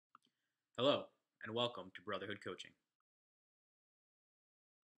Hello, and welcome to Brotherhood Coaching.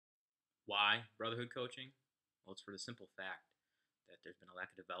 Why Brotherhood Coaching? Well, it's for the simple fact that there's been a lack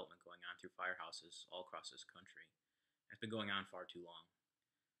of development going on through firehouses all across this country. It's been going on far too long.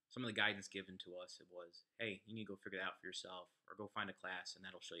 Some of the guidance given to us it was, hey, you need to go figure that out for yourself, or go find a class and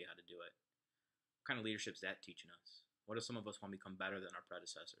that'll show you how to do it. What kind of leadership is that teaching us? What if some of us want to become better than our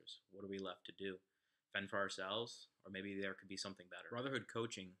predecessors? What are we left to do? Fend for ourselves? Or maybe there could be something better. Brotherhood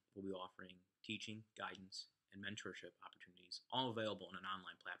Coaching will be offering teaching, guidance, and mentorship opportunities, all available in an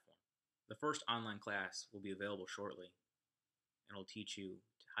online platform. The first online class will be available shortly, and it'll teach you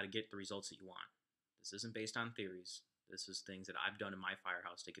how to get the results that you want. This isn't based on theories. This is things that I've done in my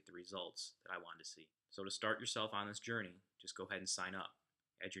firehouse to get the results that I wanted to see. So to start yourself on this journey, just go ahead and sign up.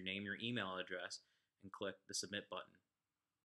 Add your name, your email address, and click the submit button.